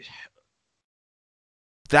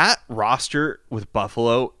 that roster with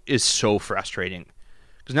Buffalo is so frustrating.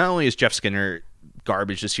 Because not only is Jeff Skinner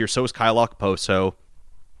garbage this year, so is Kyle Okposo,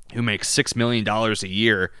 who makes $6 million a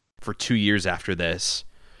year for 2 years after this.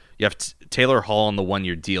 You have Taylor Hall on the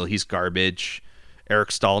 1-year deal. He's garbage.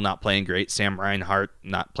 Eric Stahl not playing great. Sam Reinhart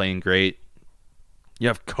not playing great. You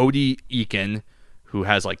have Cody Eakin, who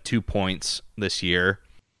has like 2 points this year.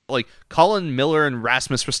 Like Colin Miller and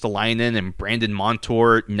Rasmus Ristolainen and Brandon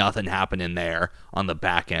Montour, nothing happening there on the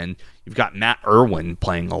back end. You've got Matt Irwin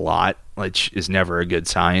playing a lot, which is never a good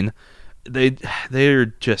sign. They're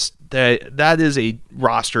just that is a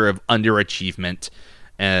roster of underachievement,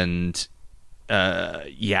 and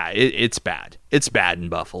it's bad. It's bad in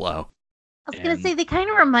Buffalo. I was gonna say they kind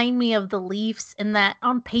of remind me of the Leafs in that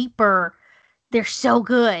on paper they're so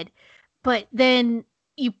good, but then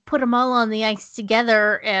you put them all on the ice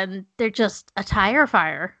together and they're just a tire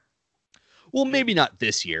fire. Well, maybe not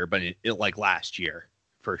this year, but it like last year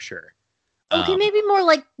for sure. Okay, maybe more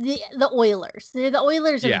like the Oilers. They're the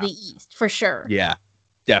Oilers of the East for sure. Yeah,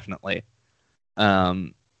 definitely.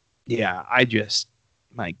 I just,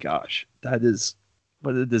 my gosh, that is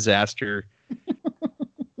what a disaster.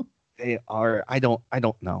 They are. I don't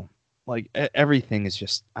know. Like everything is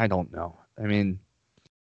just, I don't know. I mean,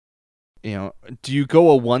 do you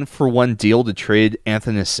go a 1-for-1 deal to trade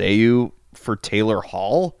Athanasiou for Taylor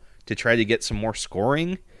Hall to try to get some more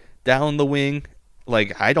scoring down the wing?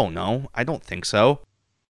 Like, I don't know. I don't think so.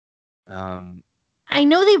 I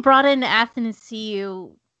know they brought in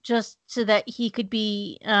Athanasiou just so that he could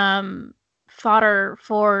be fodder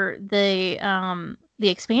for the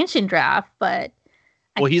expansion draft, but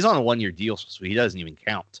he's on a 1-year deal, so he doesn't even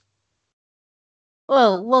count.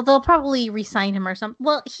 Well, they'll probably re-sign him or something.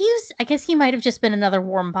 Well, I guess he might have just been another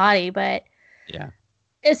warm body, but yeah.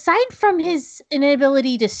 Aside from his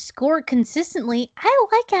inability to score consistently, I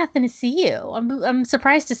like Athanasiou. I'm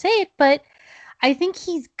surprised to say it, but I think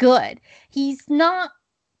he's good. He's not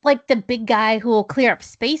like the big guy who will clear up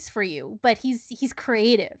space for you, but he's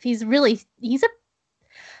creative. He creates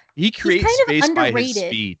space by his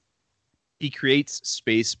speed. He creates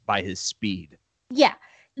space by his speed. Yeah.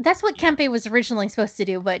 That's what Kempe was originally supposed to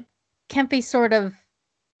do, but Kempe sort of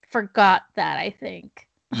forgot that, I think.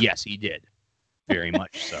 Yes, he did. Very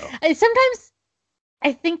much so. Sometimes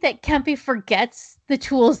I think that Kempe forgets the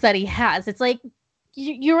tools that he has. It's like,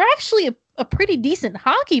 you're actually a pretty decent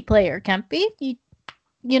hockey player, Kempe.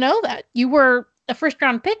 You know that. You were a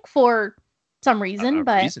first-round pick for some reason,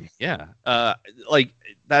 but... Yeah. Like,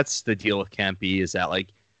 that's the deal with Kempe, is that, like,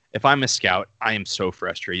 if I'm a scout, I am so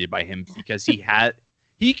frustrated by him because he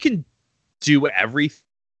can do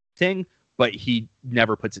everything, but he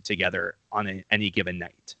never puts it together on any given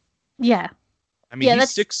night. Yeah. I mean,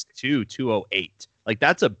 he's 6'2", 208. Like,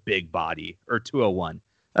 that's a big body. Or 201.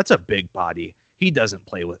 That's a big body. He doesn't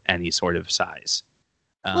play with any sort of size.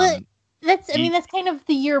 That's kind of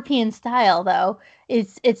the European style, though.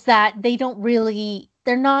 It's that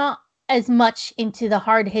they're not as much into the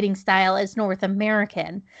hard-hitting style as North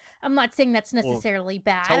American. I'm not saying that's necessarily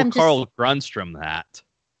bad. Tell Carl Grundstrom that.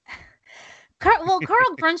 Carl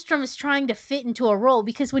Grundstrom is trying to fit into a role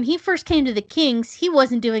because when he first came to the Kings, he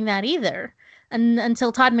wasn't doing that either. And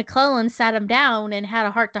until Todd McClellan sat him down and had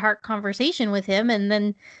a heart-to-heart conversation with him, and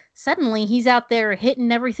then suddenly he's out there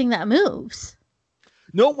hitting everything that moves.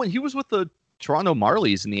 No, when he was with the Toronto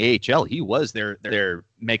Marlies in the AHL, he was their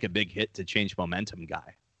make a big hit to change momentum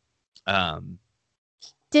guy.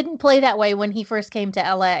 Didn't play that way when he first came to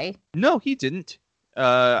LA. No, he didn't.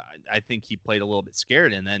 I think he played a little bit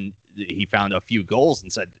scared, and then he found a few goals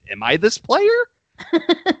and said, "Am I this player?"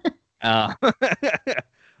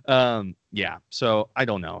 Yeah. So I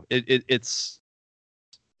don't know. It's.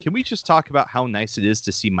 Can we just talk about how nice it is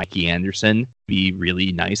to see Mikey Anderson be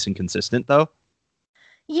really nice and consistent, though?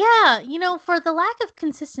 Yeah, for the lack of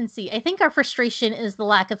consistency, I think our frustration is the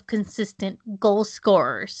lack of consistent goal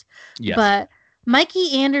scorers. Yes. But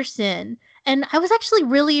Mikey Anderson, and I was actually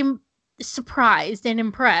really surprised and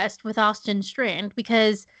impressed with Austin Strand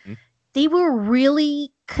because they were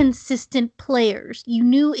really consistent players. You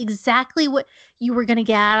knew exactly what you were going to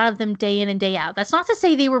get out of them day in and day out. That's not to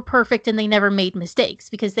say they were perfect and they never made mistakes,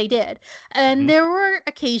 because they did. And there were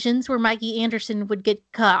occasions where Mikey Anderson would get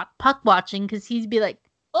caught puck watching because he'd be like,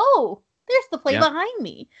 oh, there's the play behind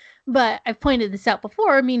me. But I've pointed this out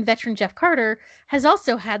before. I mean, veteran Jeff Carter has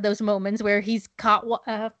also had those moments where he's caught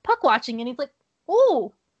puck watching and he's like,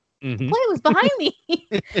 oh, the play was behind me.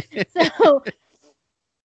 So,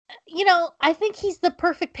 I think he's the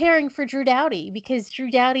perfect pairing for Drew Doughty, because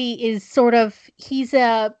Drew Doughty is sort of,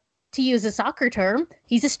 to use a soccer term,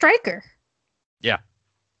 he's a striker. Yeah.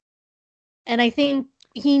 And I think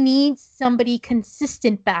he needs somebody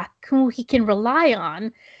consistent back who he can rely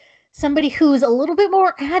on. Somebody who's a little bit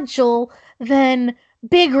more agile than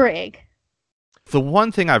Big Rig. The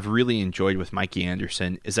one thing I've really enjoyed with Mikey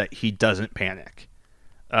Anderson is that he doesn't panic.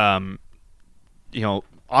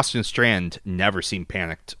 Austin Strand never seemed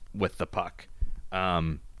panicked with the puck.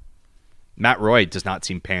 Matt Roy does not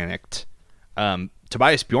seem panicked.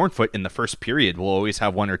 Tobias Bjornfoot in the first period will always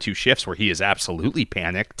have one or two shifts where he is absolutely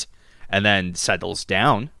panicked and then settles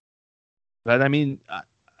down. But I mean,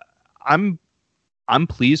 I'm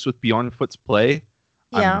pleased with Bjornfoot's play.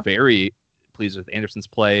 Yeah. I'm very pleased with Anderson's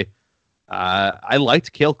play. I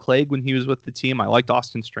liked Cale Clegg when he was with the team. I liked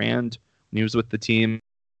Austin Strand when he was with the team.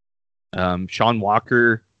 Sean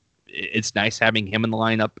Walker, it's nice having him in the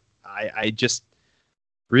lineup. I just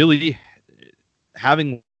really,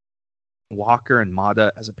 having Walker and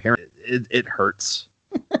Mata as a parent, it hurts.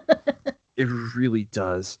 It really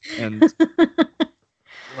does. And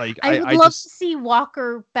like, I would love to see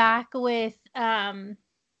Walker back with I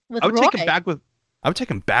would Roy. take him back with. I would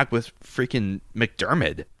take him back with freaking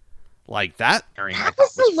McDermott. Like that. That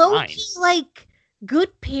was a low-key,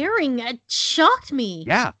 good pairing. It shocked me.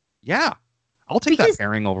 Yeah. I'll take that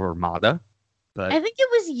pairing over Mata. But I think it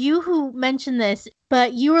was you who mentioned this,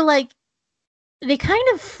 but you were like, they kind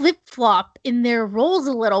of flip-flop in their roles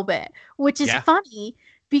a little bit, which is funny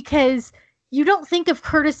because you don't think of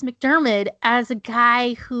Curtis McDermott as a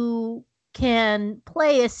guy who can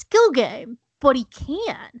play a skill game, but he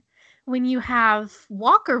can when you have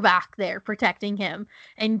Walker back there protecting him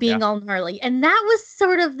and being all gnarly. And that was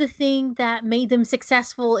sort of the thing that made them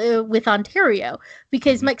successful with Ontario,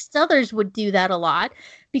 because Mike Stothers would do that a lot,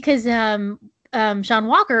 because Sean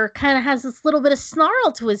Walker kind of has this little bit of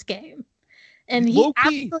snarl to his game. And he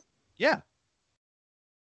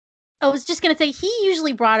I was just going to say, he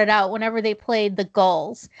usually brought it out whenever they played the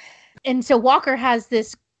Gulls. And so Walker has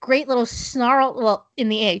this great little snarl. Well, in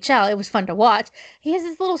the AHL, it was fun to watch. He has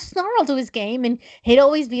this little snarl to his game, and he'd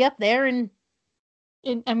always be up there. And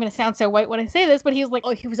I'm going to sound so white when I say this, but he was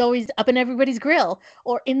like, he was always up in everybody's grill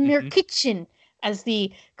or in their kitchen, as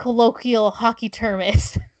the colloquial hockey term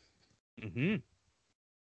is.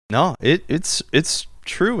 No, it's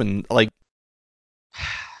true. And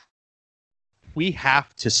we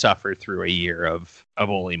have to suffer through a year of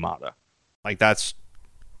Olli Mata. Like that's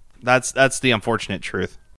the unfortunate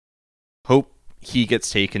truth. Hope he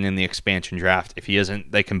gets taken in the expansion draft. If he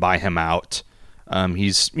isn't, they can buy him out.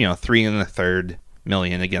 He's $3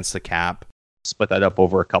 million against the cap. Split that up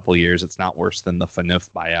over a couple years. It's not worse than the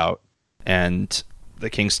Phaneuf buyout. And the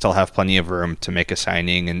Kings still have plenty of room to make a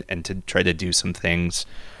signing and to try to do some things.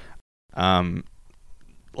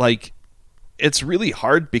 It's really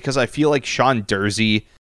hard because I feel like Sean Durzi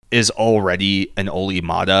is already an Olli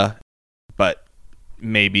Mata, but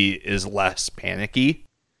maybe is less panicky.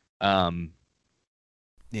 I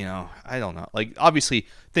don't know. Obviously,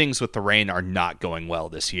 things with the Reign are not going well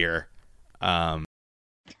this year. And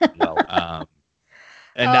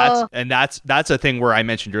that's a thing where I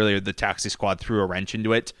mentioned earlier the taxi squad threw a wrench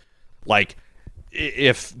into it.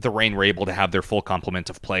 If the Reign were able to have their full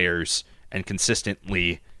complement of players and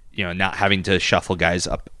consistently, not having to shuffle guys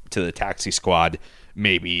up to the taxi squad,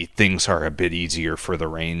 maybe things are a bit easier for the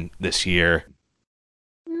Reign this year.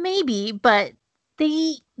 Maybe, but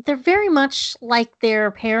they're very much like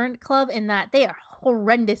their parent club in that they are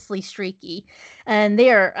horrendously streaky, and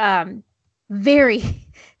they are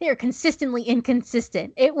consistently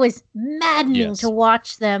inconsistent. It was maddening to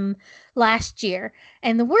watch them last year.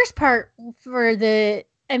 And the worst part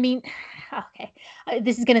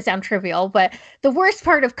this is going to sound trivial, but the worst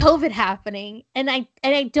part of COVID happening, and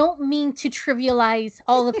I don't mean to trivialize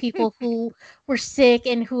all the people who were sick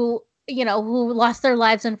and who lost their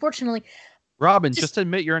lives, unfortunately. Robin, just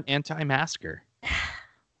admit you're an anti-masker.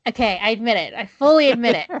 Okay, I admit it. I fully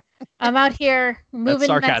admit it. I'm out here moving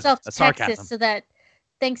myself to Texas so that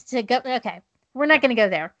thanks to okay, we're not going to go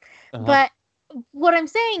there. But what I'm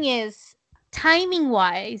saying is,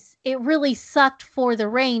 timing-wise, it really sucked for the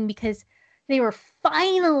Reign because they were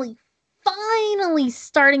finally finally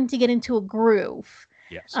starting to get into a groove.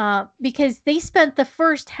 Yes. Because they spent the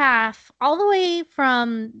first half all the way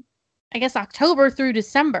from, I guess, October through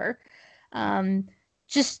December.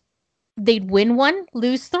 Just they'd win 1,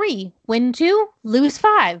 lose 3, win 2, lose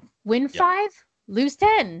 5, win 5, lose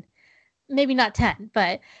 10. Maybe not 10,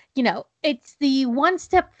 but it's the 1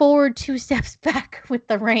 step forward, 2 steps back with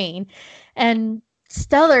the Reign. And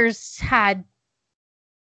Stothers had,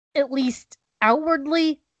 at least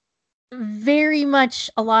outwardly, very much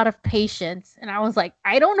a lot of patience. And I was like,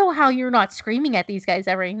 I don't know how you're not screaming at these guys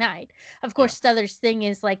every night. Of course, Stothers' thing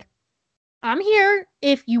is like, I'm here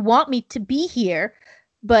if you want me to be here,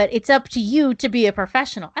 but it's up to you to be a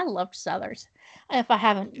professional. I loved Stothers, if I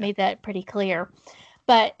haven't made that pretty clear.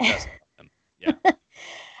 But yeah.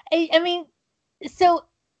 I mean, so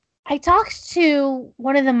I talked to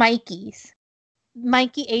one of the Mikeys,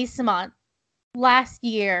 Mikey Asamont, last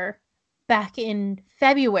year, back in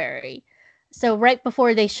February. So right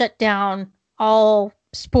before they shut down all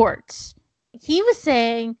sports. He was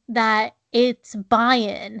saying that it's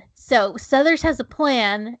buy-in. So Stothers has a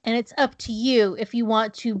plan, and it's up to you if you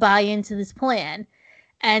want to buy into this plan.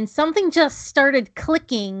 And something just started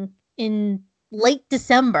clicking in late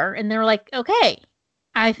December, and they're like, okay,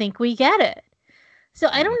 I think we get it. So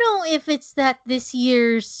I don't know if it's that this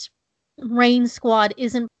year's Reign squad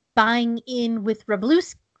isn't buying in with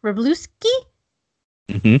Wroblewski.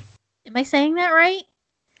 Mm-hmm. Am I saying that right?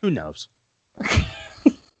 Who knows?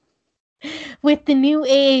 With the new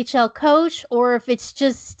AHL coach, or if it's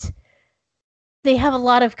just they have a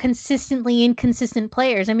lot of consistently inconsistent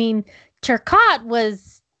players. I mean, Turcotte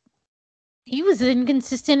was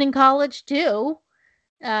inconsistent in college too.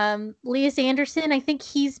 Lias Anderson, I think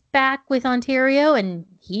he's back with Ontario, and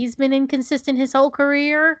he's been inconsistent his whole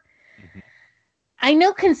career. Mm-hmm. I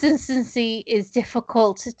know consistency is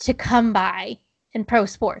difficult to come by in pro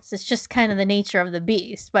sports. It's just kind of the nature of the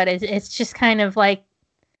beast, but it's just kind of like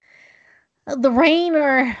the Reign,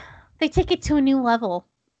 or they take it to a new level.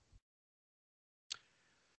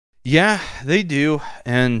 Yeah, they do.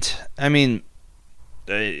 And I mean,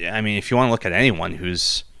 if you want to look at anyone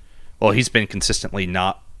who's, well, he's been consistently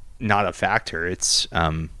not a factor, it's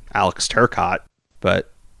Alex Turcotte.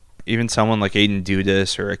 But even someone like Aiden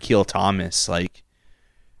Dudas or Akil Thomas, like,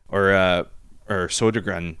 or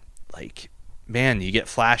Sodergren, like, man, you get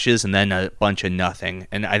flashes and then a bunch of nothing.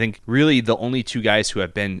 And I think really the only two guys who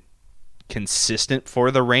have been consistent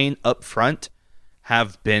for the Reign up front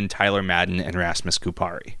have been Tyler Madden and Rasmus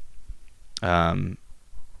Kupari. And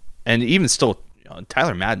even still,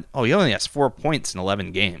 Tyler Madden, he only has 4 points in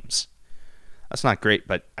 11 games. That's not great,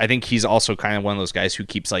 but I think he's also kind of one of those guys who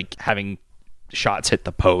keeps like having shots hit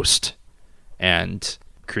the post and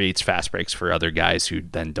creates fast breaks for other guys who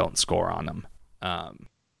then don't score on them.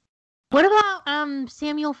 What about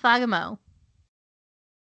Samuel Fagemo?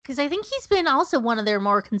 Because I think he's been also one of their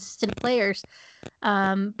more consistent players,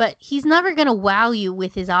 but he's never going to wow you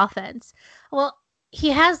with his offense. Well, he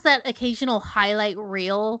has that occasional highlight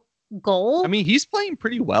reel goal. I mean, he's playing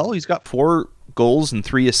pretty well. He's got 4 goals and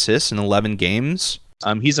 3 assists in 11 games.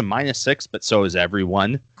 He's a -6, but so is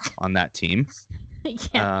everyone on that team.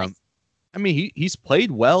 Yeah. I mean, he's played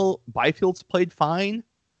well. Byfield's played fine.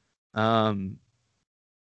 I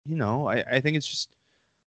think it's just,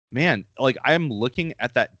 man, like, I'm looking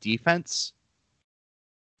at that defense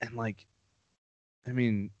and, like, I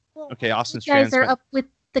mean, okay, Austin Strand. You guys are up with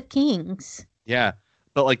the Kings. Yeah,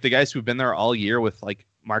 but like the guys who've been there all year with like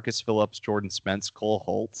Marcus Phillips, Jordan Spence, Cole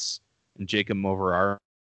Holtz, and Jacob Moverar,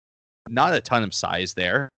 not a ton of size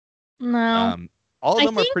there. No, all of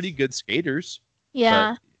them are pretty good skaters.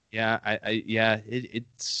 Yeah,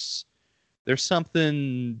 it's there's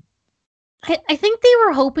something. I think they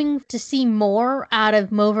were hoping to see more out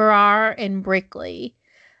of Moverar and Brickley.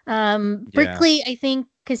 Brickley, I think,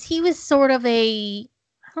 because he was sort of I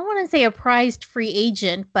don't want to say a prized free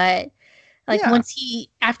agent, but like once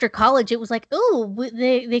after college, it was like, oh,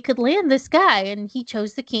 they could land this guy, and he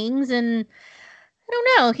chose the Kings, and I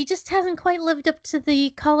don't know, he just hasn't quite lived up to the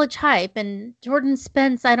college hype. And Jordan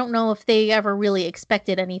Spence, I don't know if they ever really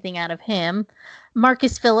expected anything out of him.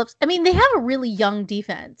 Marcus Phillips, I mean, they have a really young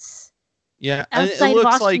defense. Yeah, outside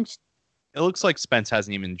it looks like Spence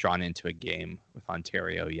hasn't even drawn into a game with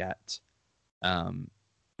Ontario yet,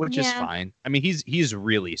 which is fine. I mean, he's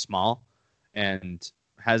really small and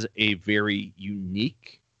has a very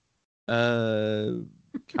unique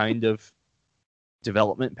kind of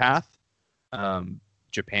development path.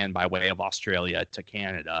 Japan by way of Australia to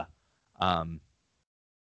Canada.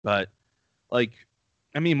 But like,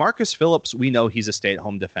 I mean, Marcus Phillips, we know he's a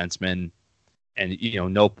stay-at-home defenseman and,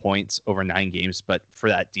 no points over 9 games, but for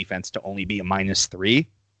that defense to only be a -3,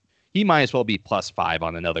 he might as well be +5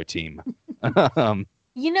 on another team.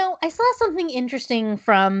 I saw something interesting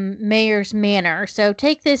from Mayor's Manor, so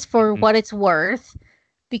take this for what it's worth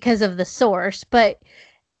because of the source, but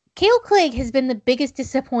Cale Clegg has been the biggest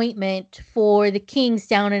disappointment for the Kings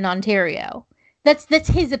down in Ontario. That's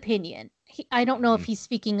his opinion. I don't know if he's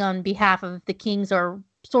speaking on behalf of the Kings or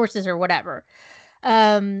sources or whatever.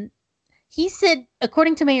 He said,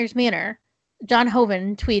 according to Mayor's Manor, John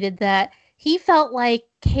Hoven tweeted that he felt like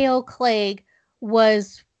Cale Clegg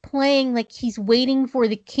was playing like he's waiting for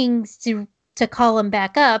the Kings to call him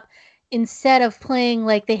back up instead of playing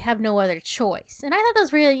like they have no other choice. And I thought that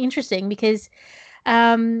was really interesting because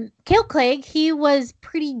Cale Clegg, he was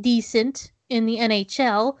pretty decent in the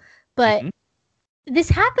NHL, but this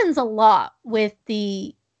happens a lot with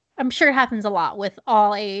I'm sure it happens a lot with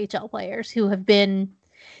all AHL players who have been,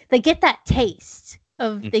 they get that taste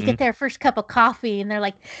of, they get their first cup of coffee and they're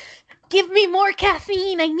like, give me more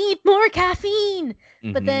caffeine. I need more caffeine.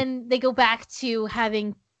 But then they go back to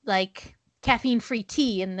having like caffeine-free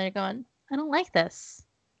tea and they're going, I don't like this.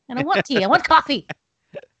 I don't want tea. I want coffee.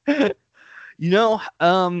 I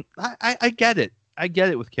get it. I get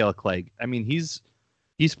it with Cale Clegg. I mean, he's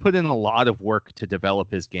put in a lot of work to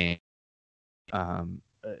develop his game.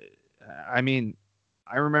 I mean,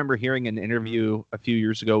 I remember hearing an interview a few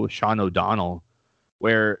years ago with Sean O'Donnell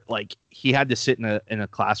where like he had to sit in a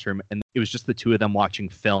classroom and it was just the two of them watching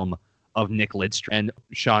film of Nick Lidstrom and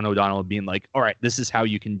Sean O'Donnell being like, all right, this is how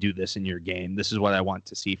you can do this in your game. This is what I want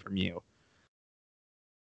to see from you.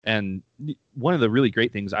 And one of the really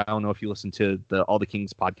great things, I don't know if you listen to the All the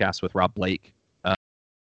Kings podcast with Rob Blake.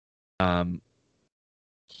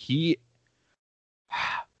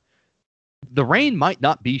 The rain might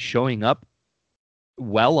not be showing up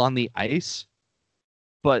well on the ice,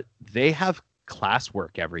 but they have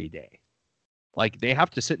classwork every day. Like they have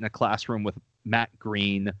to sit in a classroom with Matt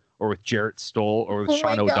Green or with Jarrett Stoll or with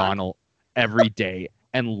Sean O'Donnell every day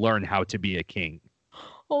and learn how to be a King,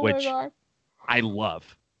 which I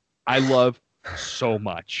love. I love so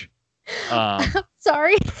much.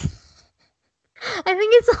 Sorry. I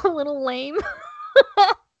think it's a little lame.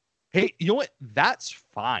 Hey, you know what? That's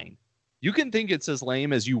fine. You can think it's as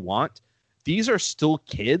lame as you want. These are still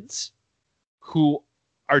kids who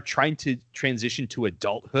are trying to transition to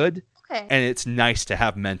adulthood. Okay. And it's nice to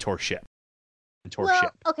have mentorship.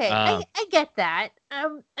 Well, okay, I get that.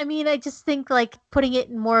 I mean, I just think like putting it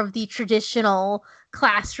in more of the traditional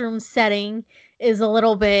classroom setting is a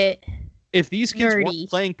little bit if these kids nerdy. weren't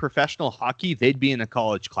playing professional hockey, they'd be in a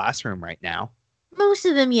college classroom right now. Most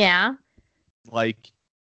of them, yeah. Like,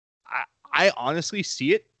 I honestly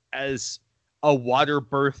see it as a water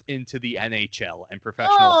birth into the NHL and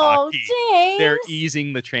professional hockey. James. They're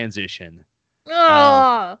easing the transition.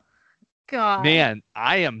 Oh, God. Man,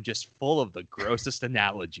 I am just full of the grossest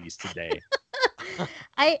analogies today.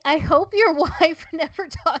 I hope your wife never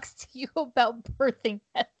talks to you about birthing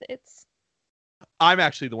methods. I'm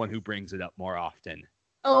actually the one who brings it up more often.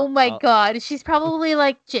 Oh my God. She's probably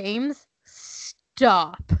like, James,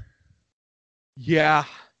 stop. Yeah,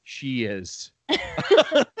 she is.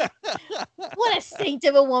 What a saint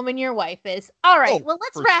of a woman your wife is. All right, well,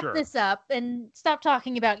 let's wrap this up and stop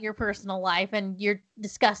talking about your personal life and your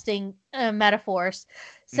disgusting metaphors.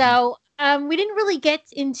 So we didn't really get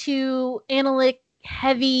into analytic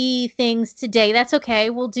heavy things today. That's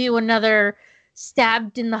okay. We'll do another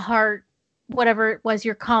stabbed in the heart, whatever it was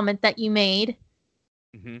your comment that you made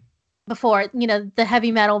before, the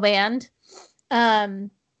heavy metal band.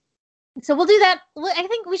 So we'll do that. I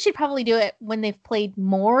think we should probably do it when they've played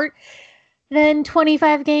more than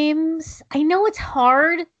 25 games. I know it's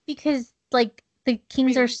hard because like the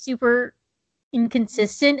Kings are super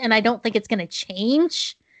inconsistent and I don't think it's going to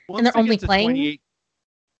change. And they're only playing.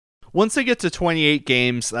 Once they get to 28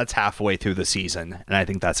 games, that's halfway through the season. And I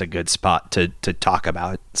think that's a good spot to talk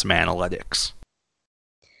about some analytics.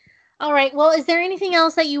 All right. Well, is there anything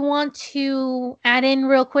else that you want to add in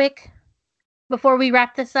real quick before we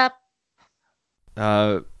wrap this up?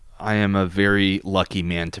 I am a very lucky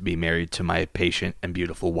man to be married to my patient and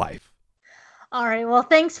beautiful wife. All right. Well,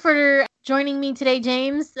 thanks for joining me today,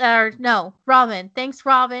 James. Robin. Thanks,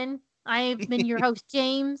 Robin. I've been your host,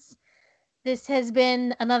 James. This has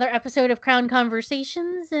been another episode of Crown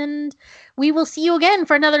Conversations, and we will see you again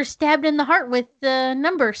for another Stabbed in the Heart with the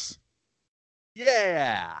numbers.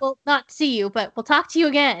 Yeah. Well, not see you, but we'll talk to you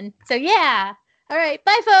again. So, yeah. All right.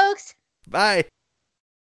 Bye, folks. Bye.